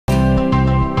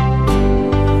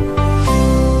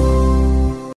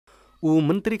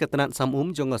Menteri Ketenaga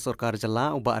Jongga Sarkar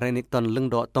Jala ubah renik ton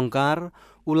lengdo tongkar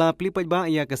ula Plie pajba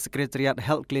Iaka Secretariat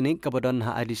Health Clinic kabadon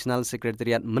ha Additional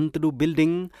Secretariat mentedu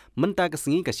building menta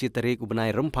kesengi kasyitari kubenai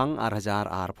rempang arhajar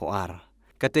ar.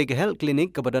 Ketiga Health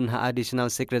Clinic kabadon ha Additional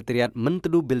Secretariat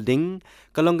mentedu building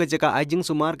kalong kejaka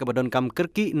Jingsumar kabadon kam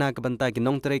Kyrkieh na kabanta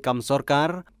ginong teri kam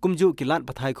Sarkar kumju kilat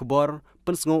pathai kubor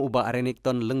pensngo ubah renik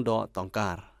ton lengdo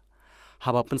tongkar.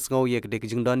 Haba pensngau ye kedek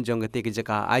jingdon jong ketik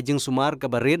jaka Jingsumar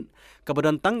kabarit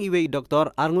kabadon tang iwe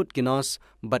doktor arngut kinos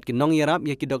bat kinong yarap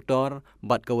ye ki doktor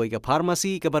bat kawai ke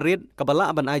farmasi kabarit kabala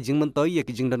aban Jing mentoy ye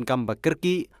ki jingdon kam ba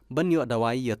Kyrkieh banyo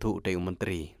dawai ye thu teu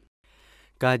menteri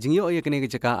ka jingyo ye kene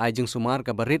jaka Jingsumar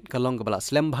kabarit kalong kabala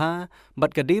slembha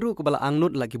bat kadiru kabala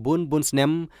angnut laki bun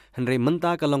snem henry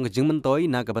menta kalong jing mentoy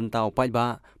na kabanta upai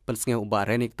ba pensngau uba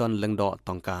renik ton lengdo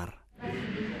tongkar.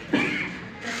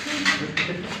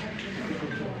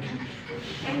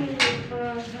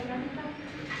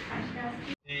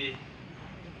 The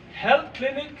health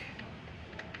clinic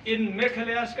in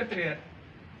Secretariat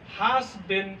has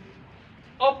been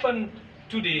opened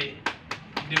today,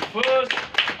 the 1st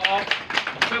of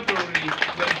February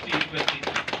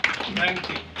 2020. Thank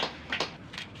you.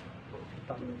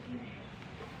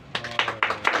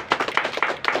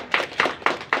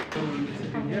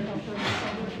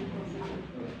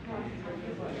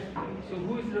 So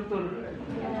who is Dr.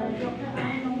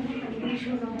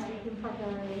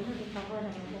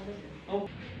 Oh.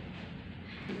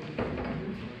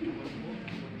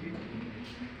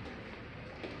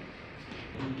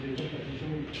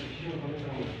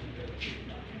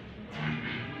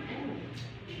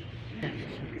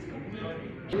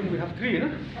 We have 3, no?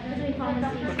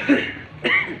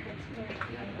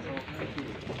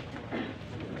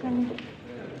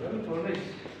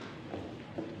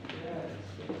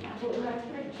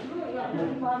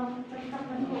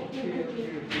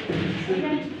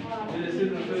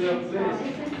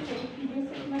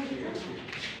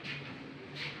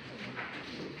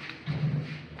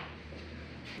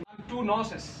 Two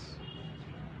nurses,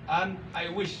 and I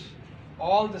wish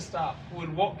all the staff who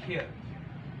will work here,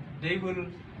 they will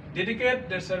dedicate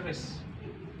their service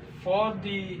for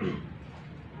the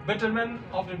betterment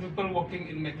of the people working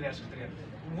in Secretariat.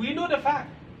 We know the fact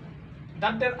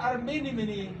that there are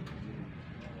many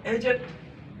aged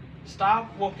staff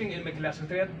working in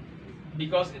Secretariat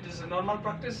because it is a normal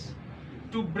practice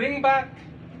to bring back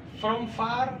from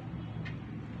far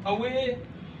away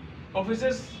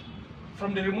offices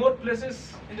from the remote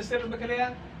places in the state of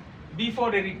Kyrkieh.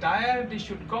 Before they retire, they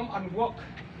should come and work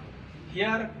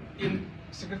here in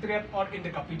Secretariat or in the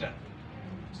capital.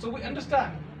 So we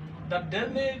understand that there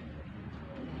may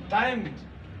times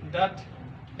that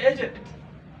aged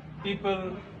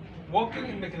people working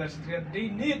in Secretariat, they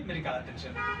need medical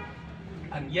attention.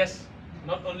 And yes,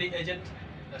 not only aged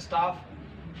staff,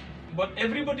 but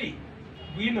everybody.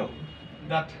 We know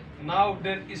that now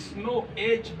there is no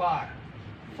age bar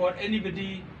for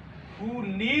anybody who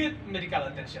need medical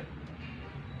attention.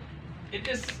 It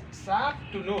is sad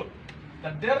to note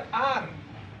that there are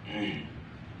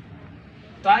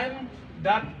times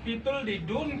that people, they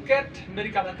don't get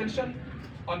medical attention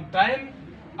on time,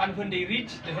 and when they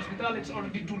reach the hospital it's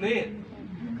already too late.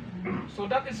 So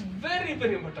that is very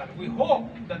important. We hope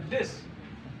that this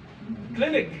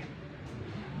clinic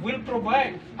will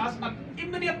provide us an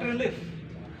immediate relief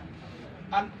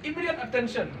and immediate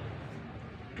attention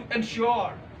to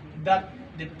ensure that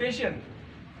the patient,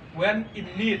 when in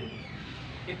need,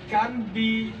 it can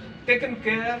be taken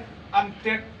care and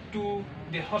taken to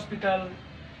the hospital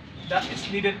that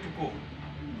is needed to go.